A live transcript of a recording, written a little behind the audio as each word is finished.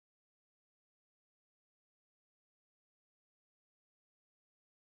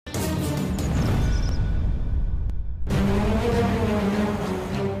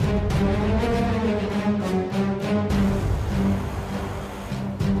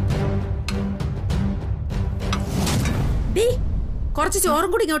കുറച്ച്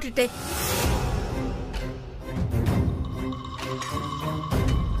ചോറും കൂടി ഇങ്ങോട്ടിട്ടേ.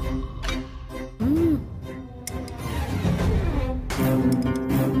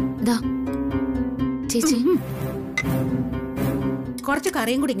 ചേച്ചി കുറച്ച്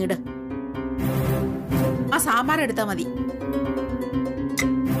കറിയും കൂടി ഇങ്ങോട്ട്. ആ സാമ്പാർ എടുത്താ മതി.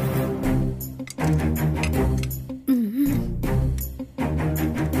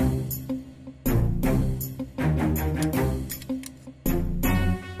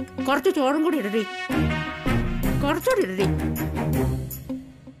 കുറച്ച് ചോറും കൂടി ഇടടി. കുറച്ചുകൂടി ഇടടി.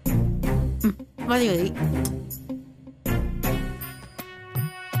 മതി മതി.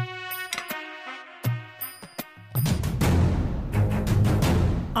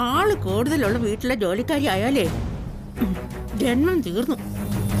 ആള് കൂടുതലുള്ള വീട്ടിലെ ജോലിക്കാരി ആയാലേ ജന്മം തീർന്നു.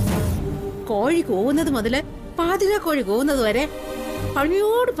 കോഴി കൂവുന്നത് മുതല് പാതിര കോഴി കൂവുന്നത് വരെ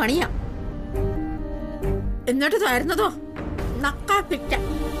പണിയോട് പണിയാ. എന്നിട്ട് തരുന്നതോ നക്കാപ്പിറ്റ.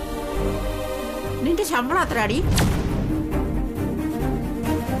 നിന്റെ ശമ്പളം അത്ര അടി?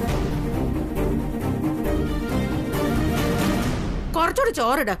 കുറച്ചുകൂടി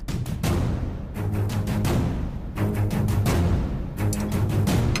ചോറിട.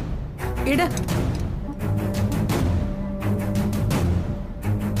 ഇട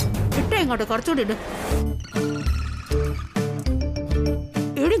ഇട്ട ഇങ്ങോട്ട്. കുറച്ചുകൂടി ഇട്.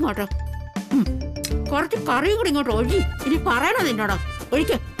 ഇടിങ്ങോട്ടോ. കുറച്ച് കറിയും കൂടി ഇങ്ങോട്ട് ഒഴി. ഇനി പറയണോ നിന്നോടോ?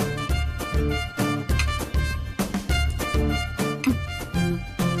 ഒഴിക്ക.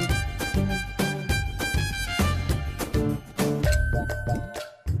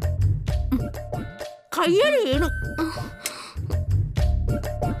 കയ്യിൽ വീണു.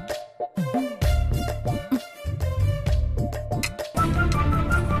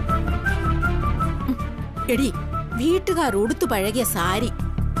 എടി, വീട്ടുകാർ ഉടുത്തു പഴകിയ സാരി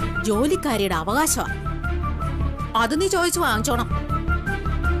ജോലിക്കാരിയുടെ അവകാശമാണ്. അത് നീ ചോദിച്ചു വാങ്ങിച്ചോണം.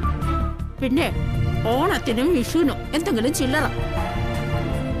 പിന്നെ ഓണത്തിനും വിഷുവിനും എന്തെങ്കിലും ചില്ലറ,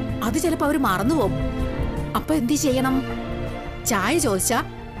 അത് ചിലപ്പോ അവര് മറന്നുപോകും. അപ്പൊ എന്ത് ചെയ്യണം? ചായ ചോദിച്ചാ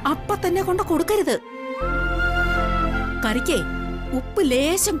അപ്പൊ തന്നെ കൊണ്ട് കൊടുക്കരുത്. കറിക്കേ ഉപ്പ്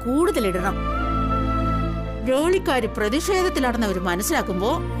ലേശം കൂടുതലിടണം. ജോലിക്കാര് പ്രതിഷേധത്തിലാണെന്നവര്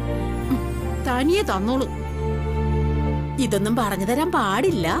മനസ്സിലാക്കുമ്പോ തനിയെ തന്നോളൂ. ഇതൊന്നും പറഞ്ഞു തരാൻ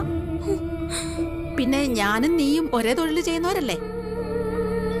പാടില്ല. പിന്നെ ഞാനും നീയും ഒരേ തൊഴിൽ ചെയ്യുന്നവരല്ലേ,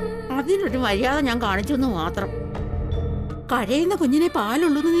 അതിനൊരു മര്യാദ ഞാൻ കാണിച്ചു എന്ന് മാത്രം. കരയുന്ന കുഞ്ഞിനെ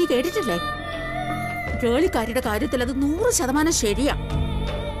പാലുള്ളൂ നീ കേട്ടിട്ടില്ലേ? ജോലിക്കാരുടെ കാര്യത്തിൽ അത് 100% ശരിയാ.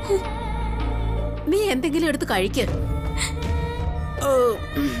 നീ എന്തെങ്കിലും എടുത്ത് കഴിക്ക്.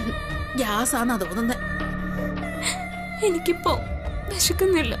 ഗ്യാസാന്നാ തോന്നുന്നത്. എനിക്കിപ്പോ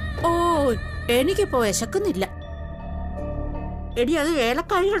വിശക്കുന്നില്ല. ഓ, എനിക്കിപ്പോ വിശക്കുന്നില്ല. എടി, അത്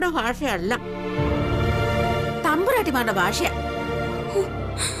വേലക്കാരികളുടെ ഭാഷയല്ല, തമ്പുരാട്ടിമാരുടെ ഭാഷയാ.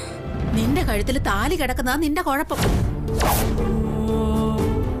 നിന്റെ കഴുത്തിൽ താലി കിടക്കുന്നതാ നിന്റെ കുഴപ്പം.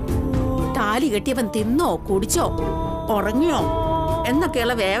 താലി കെട്ടിയവൻ തിന്നോ കുടിച്ചോ ഉറങ്ങിയോ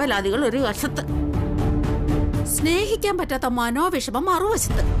എന്നൊക്കെയുള്ള വേവലാദികൾ ഒരു വശത്ത്, സ്നേഹിക്കാൻ പറ്റാത്ത മനോവിഷമം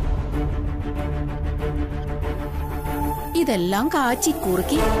മറുവശത്ത്. ഇതെല്ലാം കാച്ചി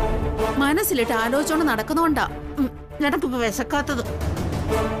കുറുക്കി മനസ്സിലിട്ട് ആലോചിച്ചോണ്ട് നടക്കുന്നോണ്ടാ നിനക്കിപ്പോ വിശക്കാത്തത്.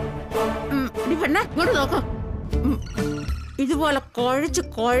 പെണ്ണെ, ഇങ്ങോട്ട് നോക്കാം. ഇതുപോലെ കുഴച്ച്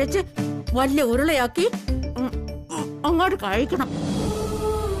കുഴച്ച് വലിയ ഉരുളയാക്കി അങ്ങോട്ട് കഴിക്കണം.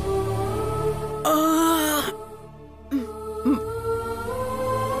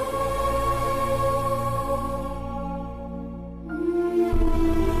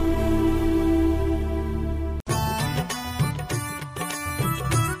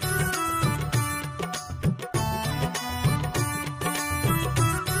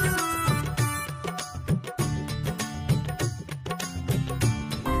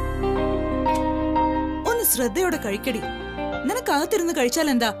 ശ്രദ്ധയോടെ കഴിക്കടി. നിനക്കകത്തിരുന്ന് കഴിച്ചാൽ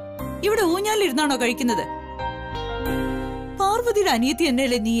എന്താ? ഇവിടെ ഊഞ്ഞാലിരുന്നാണോ കഴിക്കുന്നത്? പാർവതിയുടെ അനിയത്തി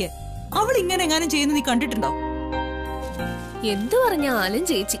തന്നെയല്ലേ നീയെ? അവൾ ഇങ്ങനെ എങ്ങാനും ചെയ്യുന്ന നീ കണ്ടിട്ടുണ്ടോ? എന്തു പറഞ്ഞാലും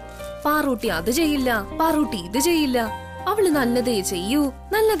ചേച്ചി, പാറൂട്ടി അത് ചെയ്യില്ല, പാറൂട്ടി ഇത് ചെയ്യില്ല. അവള് നല്ലതേ ചെയ്യൂ,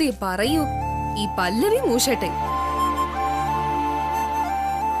 നല്ലതേ പറയൂ. ഈ പല്ലവി മൂഷട്ടെ.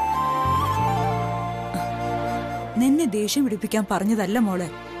 നിന്നെ ദേഷ്യം പിടിപ്പിക്കാൻ പറഞ്ഞതല്ല മോളെ.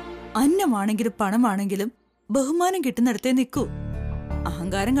 അന്നമാണെങ്കിലും പണമാണെങ്കിലും ബഹുമാനം കിട്ടുന്നിടത്തേ നിൽക്കൂ.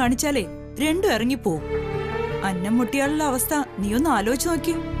 അഹങ്കാരം കാണിച്ചാലേ രണ്ടും ഇറങ്ങിപ്പോവും. അന്നം മുട്ടിയാലുള്ള അവസ്ഥ നീ ഒന്ന് ആലോചിച്ച്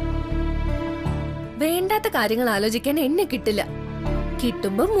നോക്കി. വേണ്ടാത്ത കാര്യങ്ങൾ ആലോചിക്കാൻ എന്നെ കിട്ടില്ല.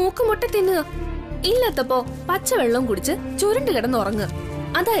 കിട്ടുമ്പോ മൂക്കുമുട്ട തിന്നുക, ഇല്ലാത്തപ്പോ പച്ചവെള്ളം കുടിച്ച് ചുരുണ്ട് കിടന്നുറങ്ങുക.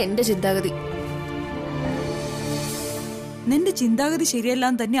 അതാ എന്റെ ചിന്താഗതി. നിന്റെ ചിന്താഗതി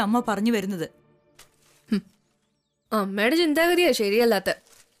ശരിയല്ലാന്ന് തന്നെ അമ്മ പറഞ്ഞു വരുന്നത്. അമ്മയുടെ ചിന്താഗതിയാ ശരിയല്ലാത്ത.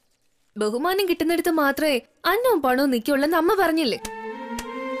 ബഹുമാനം കിട്ടുന്നിടത്ത് മാത്രമേ അന്നവും പണവും നിൽക്കുള്ളെന്ന് അമ്മ പറഞ്ഞില്ലേ?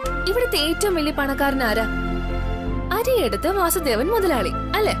 ഇവിടുത്തെ ഏറ്റവും വലിയ പണക്കാരൻ ആരാ? അരിയെടുത്ത് വാസുദേവൻ മുതലാളി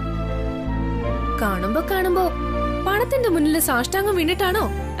അല്ലേ? കാണുമ്പോ പണത്തിന്റെ മുന്നിൽ സാഷ്ടാംഗം വീണിട്ടാണോ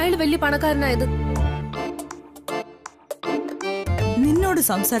അയാൾ വലിയ പണക്കാരനായത്? നിന്നോട്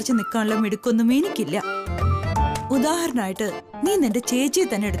സംസാരിച്ച് നിൽക്കാനുള്ള മിടുക്കൊന്നും എനിക്കില്ല. ഉദാഹരണമായിട്ട് നീ നിന്റെ ചേച്ചിയെ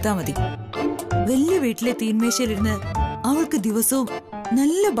തന്നെ എടുത്താ മതി. വലിയ വീട്ടിലെ തീന്മേശയിലിരുന്ന് അവൾക്ക് ദിവസവും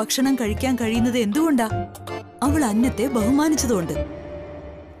നല്ല ഭക്ഷണം കഴിക്കാൻ കഴിയുന്നത് എന്തുകൊണ്ടാ? അവൾ അന്നത്തെ ബഹുമാനിച്ചതുകൊണ്ട്.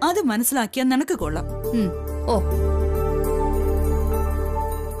 അത് മനസ്സിലാക്കിയാൽ നിനക്ക് കൊള്ളാം. ഓ,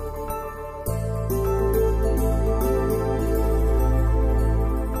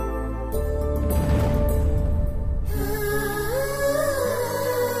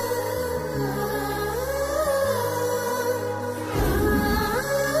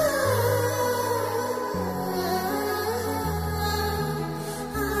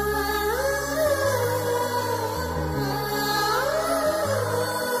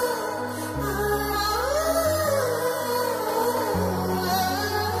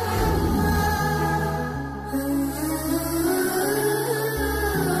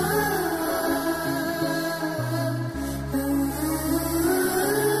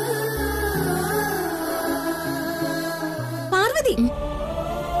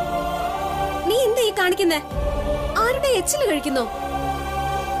 നീ എന്താ ഈ കാണിക്കുന്നേ? ആരുടെ എച്ചില് കഴിക്കുന്നോ?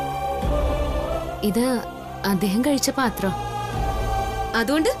 ഇത് അദ്ദേഹം കഴിച്ച പാത്രം.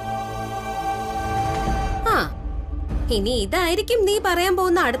 അതുകൊണ്ട് ഇനി ഇതായിരിക്കും നീ പറയാൻ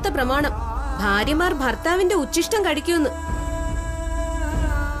പോകുന്ന അടുത്ത പ്രമാണം. ഭാര്യമാർ ഭർത്താവിന്റെ ഉച്ചിഷ്ടം കഴിക്കുമെന്ന്.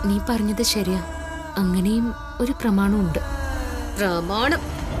 നീ പറഞ്ഞത് ശരിയാ, അങ്ങനെയും ഒരു പ്രമാണമുണ്ട്. പ്രമാണം?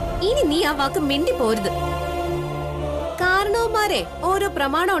 ഇനി നീ ആ വാക്ക് മിണ്ടി പോരുത്. കാരണവന്മാരെ ഓരോ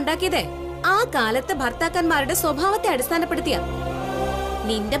പ്രമാണം ഉണ്ടാക്കിയതേ ആ കാലത്തെ ഭർത്താക്കന്മാരുടെ സ്വഭാവത്തെ അടിസ്ഥാനപ്പെടുത്തിയ.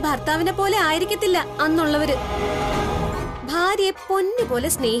 നിന്റെ ഭർത്താവിനെ പോലെ ആയിരിക്കത്തില്ല അന്നുള്ളവര്. ഭാര്യയെ പൊന്നുപോലെ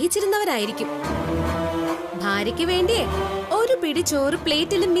സ്നേഹിച്ചിരുന്നവരായിരിക്കും. ഭാര്യയ്ക്ക് വേണ്ടിയേ ഒരു പിടി ചോറ്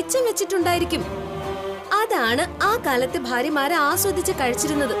പ്ലേറ്റിൽ മിച്ചം വെച്ചിട്ടുണ്ടായിരിക്കും. അതാണ് ആ കാലത്തെ ഭാര്യമാരെ ആസ്വദിച്ച്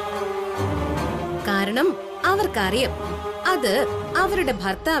കഴിച്ചിരുന്നത്. കാരണം അവർക്കറിയാം അത് അവരുടെ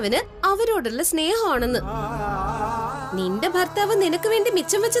ഭർത്താവിന് അവരോടുള്ള സ്നേഹമാണെന്ന്. നിന്റെ ഭർത്താവ് നിനക്ക് വേണ്ടി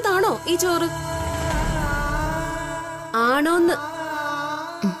മിച്ചം വെച്ചതാണോ ഈ ചോറ്? ആണോന്ന്?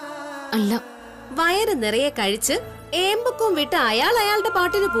 അല്ല. വയറ് നിറയെ കഴിച്ച് ഏമ്പക്കവും വിട്ട് അയാളുടെ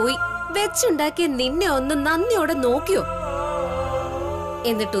പാട്ടിന് പോയി വെച്ചുണ്ടാക്കിയ നിന്നെ ഒന്ന് നന്ദിയോടെ നോക്കിയോ?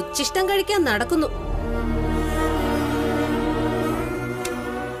 എന്നിട്ട് ഉച്ചിഷ്ടം കഴിക്കാൻ നടക്കുന്നു.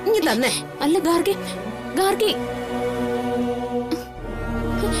 ഇനി തന്നെ. അല്ല ഗാർഗി, ഗാർഗി,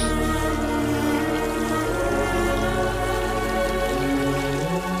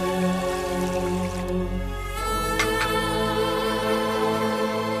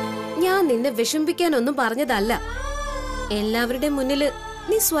 ഞാൻ നിന്നെ വിഷമിപ്പിക്കാനൊന്നും പറഞ്ഞതല്ല. എല്ലാവരുടെ മുന്നില്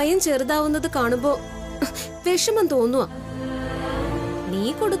നീ സ്വയം ചെറുതാവുന്നത് കാണുമ്പോ വിഷമം തോന്നുക. നീ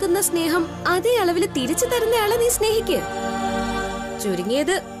കൊടുക്കുന്ന സ്നേഹം അതേ അളവില് തിരിച്ചു തരുന്നയാളെ നീ സ്നേഹിക്ക്.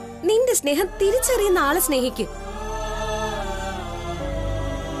 ചുരുങ്ങിയത് നിന്റെ സ്നേഹം തിരിച്ചറിയുന്ന ആളെ സ്നേഹിക്ക്.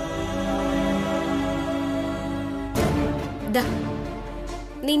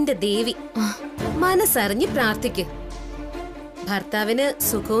 നിന്റെ ദേവി മനസ്സറിഞ്ഞ് പ്രാർത്ഥിക്ക്. ഭർത്താവിന്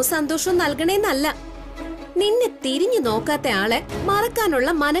സുഖവും സന്തോഷവും നൽകണേന്നല്ല, നിന്നെ തിരിഞ്ഞു നോക്കാത്ത ആളെ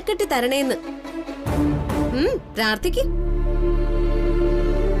മറക്കാനുള്ള മനക്കെട്ടി തരണേന്ന്. പ്രാർത്ഥിക്ക്.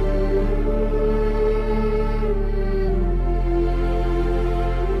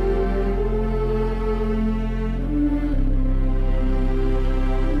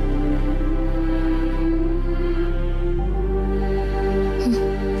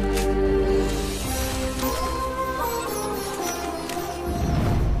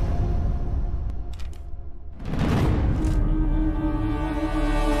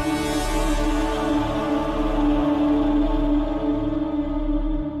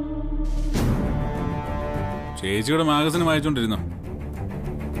 ചേച്ചിയുടെ മാഗസിന് വായിച്ചോണ്ടിരുന്നു.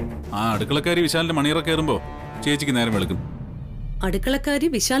 ആ അടുക്കളക്കാരി വിശാലിന്റെ മണിയറ കയറുമ്പോ ചേച്ചിക്ക് നേരം വെളുക്കും. അടുക്കളക്കാരി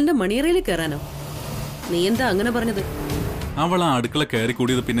വിശാലിന്റെ മണിയറയിൽ കയറാനോ? നീ എന്താ അങ്ങനെ പറഞ്ഞത്? അവൾ ആ അടുക്കള കയറി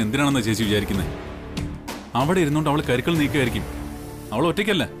കൂടിയത് പിന്നെ എന്തിനാണെന്ന് ചേച്ചി വിചാരിക്കുന്നത്? അവിടെ ഇരുന്നോണ്ട് അവൾ കരുക്കൾ നീക്കുമായിരിക്കും. അവൾ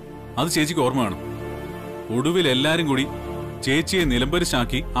ഒറ്റയ്ക്കല്ല, അത് ചേച്ചിക്ക് ഓർമ്മ വേണം. ഒടുവിൽ എല്ലാരും കൂടി ചേച്ചിയെ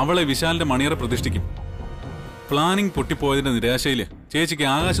നിലംപരിശാക്കി അവളെ വിശാലിന്റെ മണിയറ പ്രതിഷ്ഠിക്കും. പ്ലാനിംഗ് പൊട്ടിപ്പോയതിന്റെ നിരാശയില് ചേച്ചിക്ക്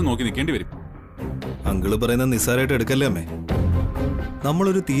ആകാശം നോക്കി നിൽക്കേണ്ടി വരും. അങ്കിള് പറയുന്ന നിസ്സാരമായിട്ട് എടുക്കല്ലേ അമ്മേ.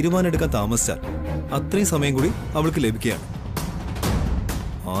 നമ്മളൊരു തീരുമാനം എടുക്കാൻ താമസിച്ചാൽ അത്രയും സമയം കൂടി അവൾക്ക് ലഭിക്കുകയാണ്.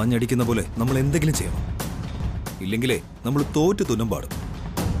 ആഞ്ഞടിക്കുന്ന പോലെ നമ്മൾ എന്തെങ്കിലും ചെയ്യണം. ഇല്ലെങ്കിലേ നമ്മൾ തോറ്റു തുന്നം പാടും.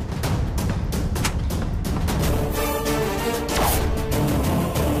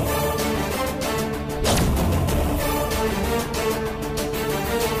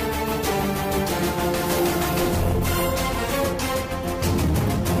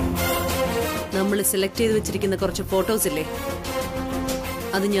 നമ്മൾ സെലക്ട് ചെയ്ത് വെച്ചിരിക്കുന്ന കുറച്ച് ഫോട്ടോസ് ഇല്ലേ,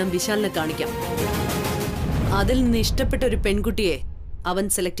 അത് ഞാൻ വിശാലിനെ കാണിക്കാം. അതിൽ നിന്ന് ഇഷ്ടപ്പെട്ട ഒരു പെൺകുട്ടിയെ അവൻ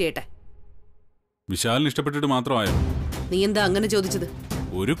സെലക്ട് ചെയ്യട്ടെ. വിശാലിന് ഇഷ്ടപ്പെട്ടിട്ട് മാത്രമായോ? നീ എന്താ അങ്ങനെ ചോദിച്ചത്?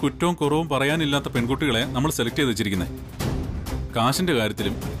 ഒരു കുറ്റവും കുറവും പറയാനില്ലാത്ത പെൺകുട്ടികളെ നമ്മൾ സെലക്ട് ചെയ്ത് വെച്ചിരിക്കുന്നത്. കാശിന്റെ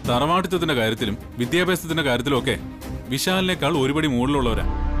കാര്യത്തിലും തറവാടിത്തത്തിന്റെ കാര്യത്തിലും വിദ്യാഭ്യാസത്തിന്റെ കാര്യത്തിലും ഒക്കെ വിശാലിനേക്കാൾ ഒരുപടി മുകളിലുള്ളവരാ.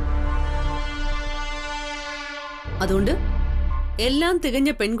 അതുകൊണ്ട് എല്ലാം തികഞ്ഞ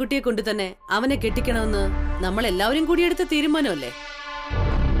പെൺകുട്ടിയെ കൊണ്ട് തന്നെ അവനെ കെട്ടിക്കണമെന്ന് നമ്മൾ എല്ലാവരും കൂടി എടുത്ത തീരുമാനമല്ലേ?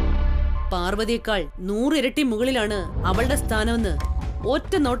 പാർവതിയേക്കാൾ 100 ഇരട്ടി മുകളിലാണ് അവളുടെ സ്ഥാനമെന്ന്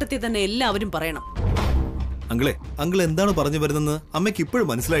ഒറ്റ നോട്ടത്തിൽ തന്നെ എല്ലാവരും പറയണം. അങ്കിൾ എന്താണ് പറഞ്ഞു വരുന്നത് അമ്മയ്ക്ക് ഇപ്പോഴും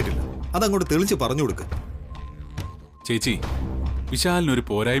മനസ്സിലായിട്ടില്ല. അതങ്ങോട്ട് തെളിച്ച് പറഞ്ഞു കൊടുക്ക്. ചേച്ചി, വിശാലിനൊരു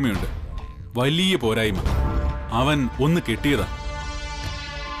പോരായ്മയുണ്ട്, വലിയ പോരായ്മ. അവൻ ഒന്ന് കെട്ടിയതാ.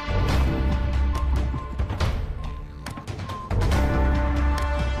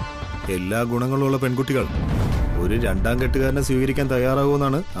 എല്ലാ ഗുണങ്ങളുള്ള പെൺകുട്ടികൾ ഒരു രണ്ടാം കെട്ടുകാരനെ സ്വീകരിക്കാൻ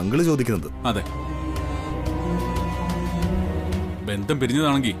തയ്യാറാകുമെന്നാണ് അങ്കിള് ചോദിക്കുന്നത്. അതെ, ബന്ധം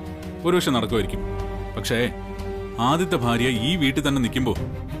പിരിഞ്ഞതാണെങ്കിൽ ഒരുപക്ഷെ നടക്കുമായിരിക്കും. പക്ഷേ ആദ്യത്തെ ഭാര്യ ഈ വീട്ടിൽ തന്നെ നിൽക്കുമ്പോൾ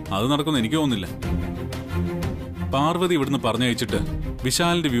അത് നടക്കുമെന്ന് എനിക്ക് തോന്നുന്നില്ല. പാർവതി ഇവിടുന്ന് പറഞ്ഞയച്ചിട്ട്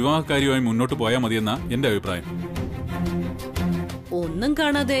വിശാലിന്റെ വിവാഹകാര്യവുമായി മുന്നോട്ട് പോയാൽ മതിയെന്ന എന്റെ അഭിപ്രായം. ഒന്നും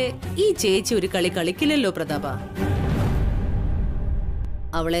കാണാതെ ഈ ചേച്ചി ഒരു കളി കളിക്കില്ലല്ലോ പ്രതാപ.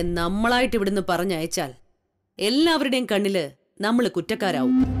 അവളെ നമ്മളായിട്ട് ഇവിടുന്ന് പറഞ്ഞയച്ചാൽ എല്ലാവരുടെയും കണ്ണില് നമ്മൾ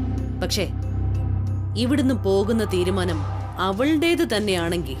കുറ്റക്കാരാവും. പക്ഷേ ഇവിടുന്ന് പോകുന്ന തീരുമാനം അവളുടേത്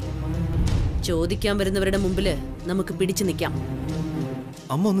തന്നെയാണെങ്കിൽ ചോദിക്കാൻ വരുന്നവരുടെ മുമ്പില് നമുക്ക് പിടിച്ചു നിൽക്കാം.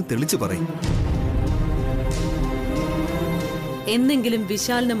 അമ്മ ഒന്ന് തെളിച്ചു പറയും. എന്നെങ്കിലും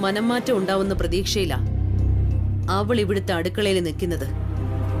വിശാലിന് മനംമാറ്റം ഉണ്ടാവുന്ന പ്രതീക്ഷയില്ല അവൾ ഇവിടുത്തെ അടുക്കളയിൽ നിൽക്കുന്നത്.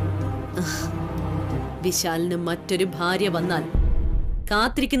 വിശാലിന് മറ്റൊരു ഭാര്യ വന്നാൽ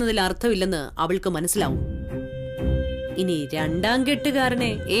കാത്തിരിക്കുന്നതിൽ അർത്ഥമില്ലെന്ന് അവൾക്ക് മനസ്സിലാവും. ഇനി രണ്ടാം കെട്ടുകാരനെ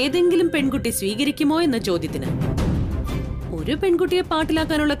ഏതെങ്കിലും പെൺകുട്ടി സ്വീകരിക്കുമോ എന്ന ചോദ്യത്തിന് ഒരു പെൺകുട്ടിയെ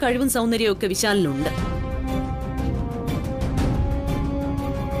പാട്ടിലാക്കാനുള്ള കഴിവും സൗന്ദര്യവും ഒക്കെ വിശാലിനുണ്ട്.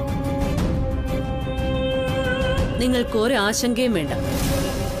 നിങ്ങൾക്ക് ഒരു ആശങ്കയും വേണ്ട.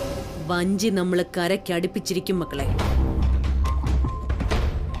 വഞ്ചി നമ്മൾ കരയ്ക്കടുപ്പിച്ചിരിക്കും മക്കളെ.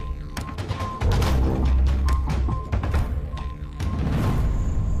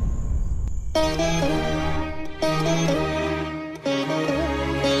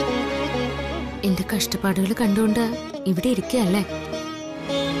 എന്റെ കഷ്ടപ്പാടുകൾ കണ്ടുകൊണ്ട് ഇവിടെ ഇരിക്കുകയല്ലേ?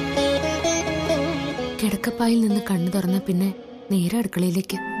 കിടക്കപ്പായിൽ നിന്ന് കണ്ണു തുറന്ന പിന്നെ നേരെ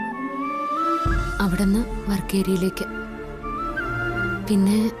അടുക്കളയിലേക്ക്, അവിടുന്ന് വർക്ക് ഏരിയയിലേക്ക്,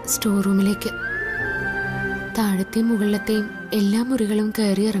 പിന്നെ സ്റ്റോർ റൂമിലേക്ക്. താഴത്തെയും മുകളിലത്തെയും എല്ലാ മുറികളും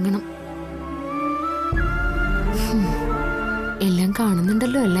കയറി ഇറങ്ങണം. എല്ലാം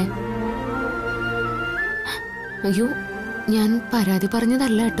കാണുന്നുണ്ടല്ലോ അല്ലേ? അയ്യോ, ഞാൻ പരാതി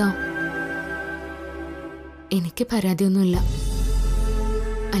പറഞ്ഞതല്ല കേട്ടോ. എനിക്ക് പരാതിയൊന്നുമില്ല.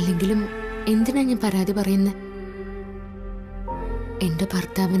 അല്ലെങ്കിലും എന്തിനാ ഞാൻ പരാതി പറയുന്നത്? എന്റെ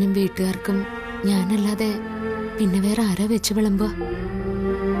ഭർത്താവിനും വീട്ടുകാർക്കും ഞാനല്ലാതെ പിന്നെ വേറെ ആരാ വെച്ച് വിളമ്പുക?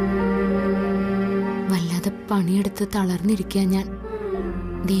 വല്ലാതെ പണിയെടുത്ത് തളർന്നിരിക്കുക ഞാൻ.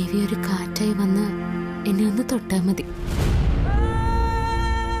 ദേവി ഒരു കാറ്റായി വന്ന് എന്നെ ഒന്ന് തൊട്ടാ മതി.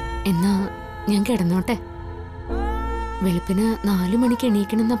 എന്നാ ഞാൻ കിടന്നോട്ടെ. വെളുപ്പിന് 4 മണിക്ക്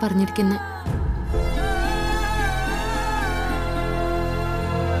എണീക്കണമെന്നാ പറഞ്ഞിരിക്കുന്നത്.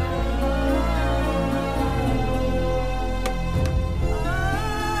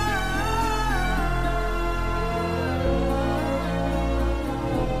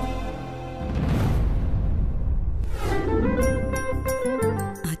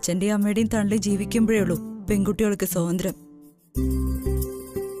 അച്ഛന്റെയും അമ്മയുടെയും തള്ളിൽ ജീവിക്കുമ്പോഴേ ഉള്ളൂ പെൺകുട്ടികൾക്ക് സ്വാതന്ത്ര്യം.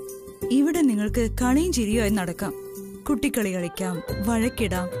 ഇവിടെ നിങ്ങൾക്ക് കളിയും ചിരിയുമായി നടക്കാം, കുട്ടിക്കളി കളിക്കാം,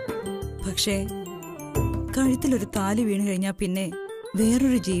 വഴക്കിടാം. പക്ഷേ കഴുത്തിലൊരു താലി വീണ് കഴിഞ്ഞാൽ പിന്നെ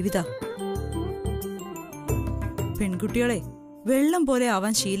വേറൊരു ജീവിത. പെൺകുട്ടികളെ വെള്ളം പോലെ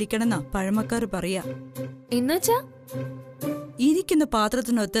ആവാൻ ശീലിക്കണമെന്നാ പഴമക്കാർ പറയാ. എന്നുവെച്ചാ ഇരിക്കുന്ന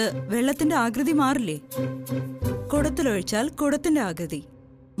പാത്രത്തിനൊത്ത് വെള്ളത്തിന്റെ ആകൃതി മാറില്ലേ? കുടത്തിലൊഴിച്ചാൽ കുടത്തിന്റെ ആകൃതി,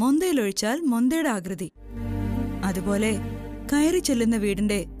 മൊന്തയിലൊഴിച്ചാൽ മൊന്തയുടെ ആകൃതി. അതുപോലെ കയറി ചെല്ലുന്ന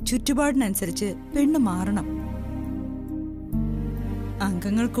വീടിന്റെ ചുറ്റുപാടിനനുസരിച്ച് പെണ്ണ് മാറണം.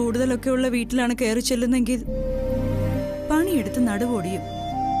 അംഗങ്ങൾ കൂടുതലൊക്കെ ഉള്ള വീട്ടിലാണ് കയറി ചെല്ലുന്നെങ്കിൽ പണിയെടുത്ത് നടുവൊടിയും.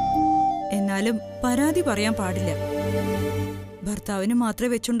 എന്നാലും പരാതി പറയാൻ പാടില്ല. ഭർത്താവിന്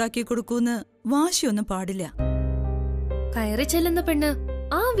മാത്രമേ വെച്ചുണ്ടാക്കി കൊടുക്കൂന്ന് വാശിയൊന്നും പാടില്ല. കയറി ചെല്ലുന്ന പെണ്ണ്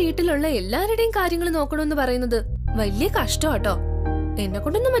ആ വീട്ടിലുള്ള എല്ലാവരുടെയും കാര്യങ്ങൾ നോക്കണമെന്ന് പറയുന്നത് വലിയ കഷ്ടമാട്ടോ. എന്നെ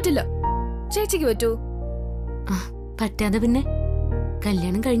കൊണ്ടൊന്നും പറ്റില്ല. ചേച്ചിക്ക് പറ്റൂ? പറ്റാതെ പിന്നെ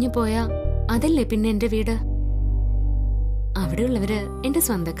കല്യാണം കഴിഞ്ഞു പോയാ അതല്ലേ പിന്നെ എന്റെ വീട്. അവിടെയുള്ളവര് എന്റെ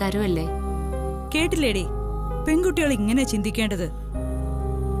സ്വന്തക്കാരും അല്ലേ. കേട്ടില്ലേടി, പെൺകുട്ടികൾ ഇങ്ങനെ ചിന്തിക്കേണ്ടത്.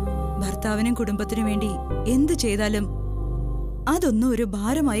 ഭർത്താവിനും കുടുംബത്തിനും വേണ്ടി എന്ത് ചെയ്താലും അതൊന്നും ഒരു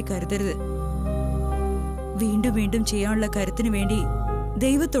ഭാരമായി കരുതരുത്. വീണ്ടും വീണ്ടും ചെയ്യാനുള്ള കരുത്തിനു വേണ്ടി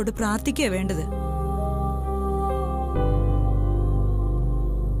ദൈവത്തോട് പ്രാർത്ഥിക്കുക വേണ്ടത്.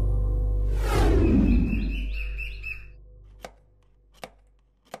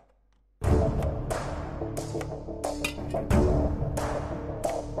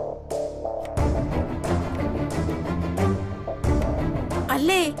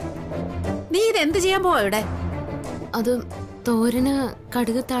 അല്ലേ, നീ ഇതെന്ത് ചെയ്യാൻ പോവാ ഇവിടെ? അത് തോരന്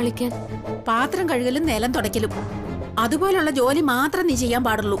കടുക് താളിക്കാൻ. പാത്രം കഴുകലും നിലം തുടയ്ക്കലും അതുപോലുള്ള ജോലി മാത്രം നീ ചെയ്യാൻ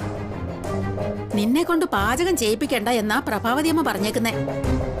പാടുള്ളൂ. നിന്നെ കൊണ്ട് പാചകം ചെയ്യിപ്പിക്കണ്ട എന്നാ പ്രഭാവതി അമ്മ പറഞ്ഞേക്കുന്നേ.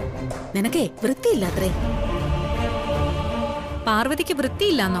 നിനക്കേ വൃത്തിയില്ലാത്രേ. പാർവതിക്ക്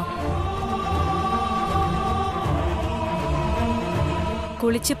വൃത്തിയില്ലാന്നോ?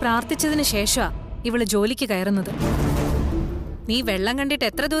 കുളിച്ച് പ്രാർത്ഥിച്ചതിന് ശേഷമാ ഇവള് ജോലിക്ക് കയറുന്നത്. നീ വെള്ളം കണ്ടിട്ട്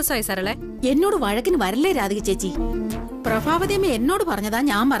എത്ര ദിവസമായി സരളെ? എന്നോട് വഴക്കിന് വരല്ലേ രാധിക ചേച്ചി. പ്രഭാവതി അമ്മ എന്നോട് പറഞ്ഞതാ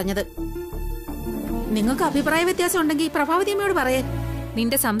ഞാൻ പറഞ്ഞത്. നിങ്ങൾക്ക് അഭിപ്രായ വ്യത്യാസം ഉണ്ടെങ്കിൽ പ്രഭാവതി അമ്മയോട് പറയേ.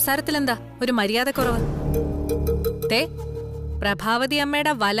 നിന്റെ സംസാരത്തിൽ എന്താ ഒരു മര്യാദക്കുറവ്? പ്രഭാവതി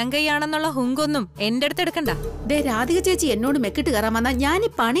അമ്മയുടെ വലങ്കയാണെന്നുള്ള ഹുങ്കൊന്നും എന്റെ അടുത്ത് എടുക്കണ്ട. രാധിക ചേച്ചി എന്നോട് മെക്കിട്ട് കയറാൻ വന്നാ ഞാൻ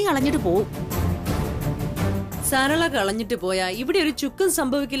ഈ പണി കളഞ്ഞിട്ട് പോവും. സരള കളഞ്ഞിട്ട് പോയാ ഇവിടെ ഒരു ചുക്കും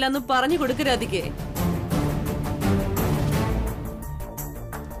സംഭവിക്കില്ല എന്ന് പറഞ്ഞു കൊടുക്ക രാധികേ.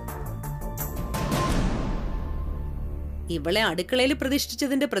 ഇവളെ അടുക്കളയിൽ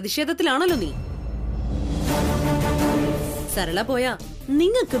പ്രതിഷ്ഠിച്ചതിന്റെ പ്രതിഷേധത്തിലാണല്ലോ നീ. സരള പോയാ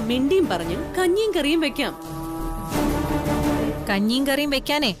നിങ്ങക്ക് മിണ്ടിയും പറഞ്ഞു കഞ്ഞിയും കറിയും വെക്കാം. കഞ്ഞിയും കറിയും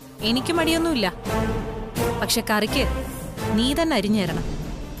വെക്കാനേ എനിക്ക് മടിയൊന്നുമില്ല. പക്ഷെ കറിക്ക് നീ തന്നെ അരിഞ്ഞേരണം.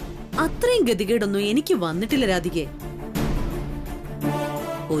 അത്രയും ഗതികേടൊന്നും എനിക്ക് വന്നിട്ടില്ല രാധികെ.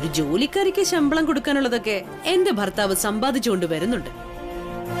 ഒരു ജോലിക്കാരിക്ക് ശമ്പളം കൊടുക്കാനുള്ളതൊക്കെ എന്റെ ഭർത്താവ് സമ്പാദിച്ചുകൊണ്ട് വരുന്നുണ്ട്.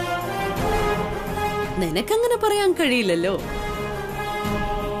 നിനക്കങ്ങനെ പറയാൻ കഴിയില്ലല്ലോ.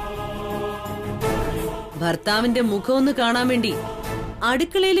 ഭർത്താവിന്റെ മുഖമൊന്ന് കാണാൻ വേണ്ടി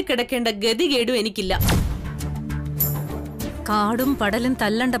അടുക്കളയിൽ കിടക്കേണ്ട ഗതികേടും എനിക്കില്ല. കാടും പടലും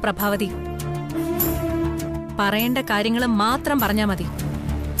തല്ലണ്ട പ്രഭാവതി. പറയേണ്ട കാര്യങ്ങൾ മാത്രം പറഞ്ഞാ മതി.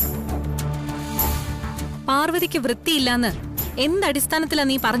 പാർവതിക്ക് വൃത്തിയില്ലാന്ന് എന്തടിസ്ഥാനത്തിലാ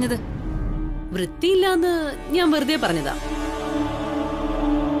നീ പറഞ്ഞത്? വൃത്തിയില്ലാന്ന് ഞാൻ വെറുതെ പറഞ്ഞതാ.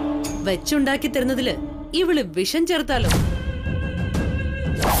 വെച്ചുണ്ടാക്കി തരുന്നതില് ഇവള് വിഷം ചേർത്താലോ?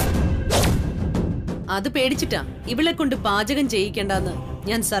 അത് പേടിച്ചിട്ടാ ഇവളെ കൊണ്ട് പാചകം ചെയ്യിക്കണ്ടെന്ന്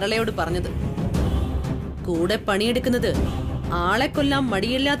ഞാൻ സരളയോട് പറഞ്ഞത്. കൂടെ പണിയെടുക്കുന്നത് ആളെ കൊല്ലാൻ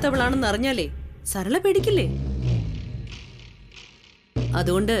മടിയില്ലാത്തവളാണെന്ന് അറിഞ്ഞാലേ സരള പേടിക്കില്ലേ?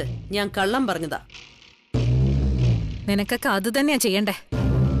 അതുകൊണ്ട് ഞാൻ കള്ളം പറഞ്ഞതാ. നിനക്കൊക്കെ അത് തന്നെയാ ചെയ്യണ്ടേ.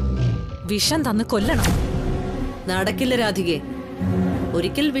 വിഷം തന്ന് കൊല്ലണം. നടക്കില്ല രാധികെ.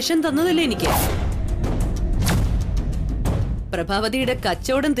 ഒരിക്കൽ വിഷം തന്നതല്ലേ എനിക്ക്. പ്രഭാവതിയുടെ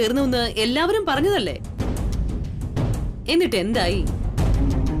കച്ചവടം തീർന്നു എന്ന് എല്ലാവരും പറഞ്ഞതല്ലേ. എന്നിട്ട് എന്തായി?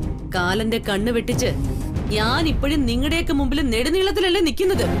 കാലന്റെ കണ്ണ് വെട്ടിച്ച് ഞാൻ ഇപ്പോഴും നിങ്ങളുടെയൊക്കെ മുമ്പിൽ നെടുനീളത്തിലല്ലേ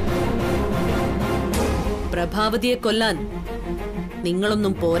നിൽക്കുന്നത്. പ്രഭാവതിയെ കൊല്ലാൻ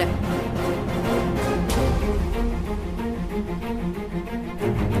നിങ്ങളൊന്നും പോരാ.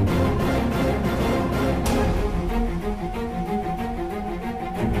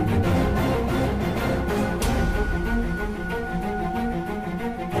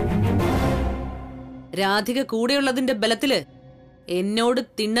 രാധിക കൂടെയുള്ളതിന്റെ ബലത്തില് എന്നോട്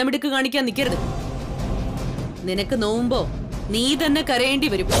തിണ്ണമിടുക്ക് കാണിക്കാൻ നിൽക്കരുത്. നിനക്ക് നോവുമ്പോ നീ തന്നെ കരയേണ്ടി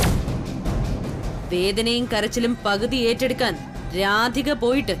വരും. വേദനയും കരച്ചിലും പകുതി ഏറ്റെടുക്കാൻ രാധിക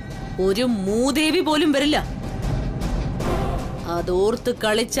പോയിട്ട് ഒരു മൂദേവി പോലും വരില്ല. അതോർത്ത്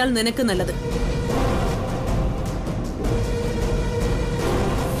കളിച്ചാൽ നിനക്ക് നല്ലത്.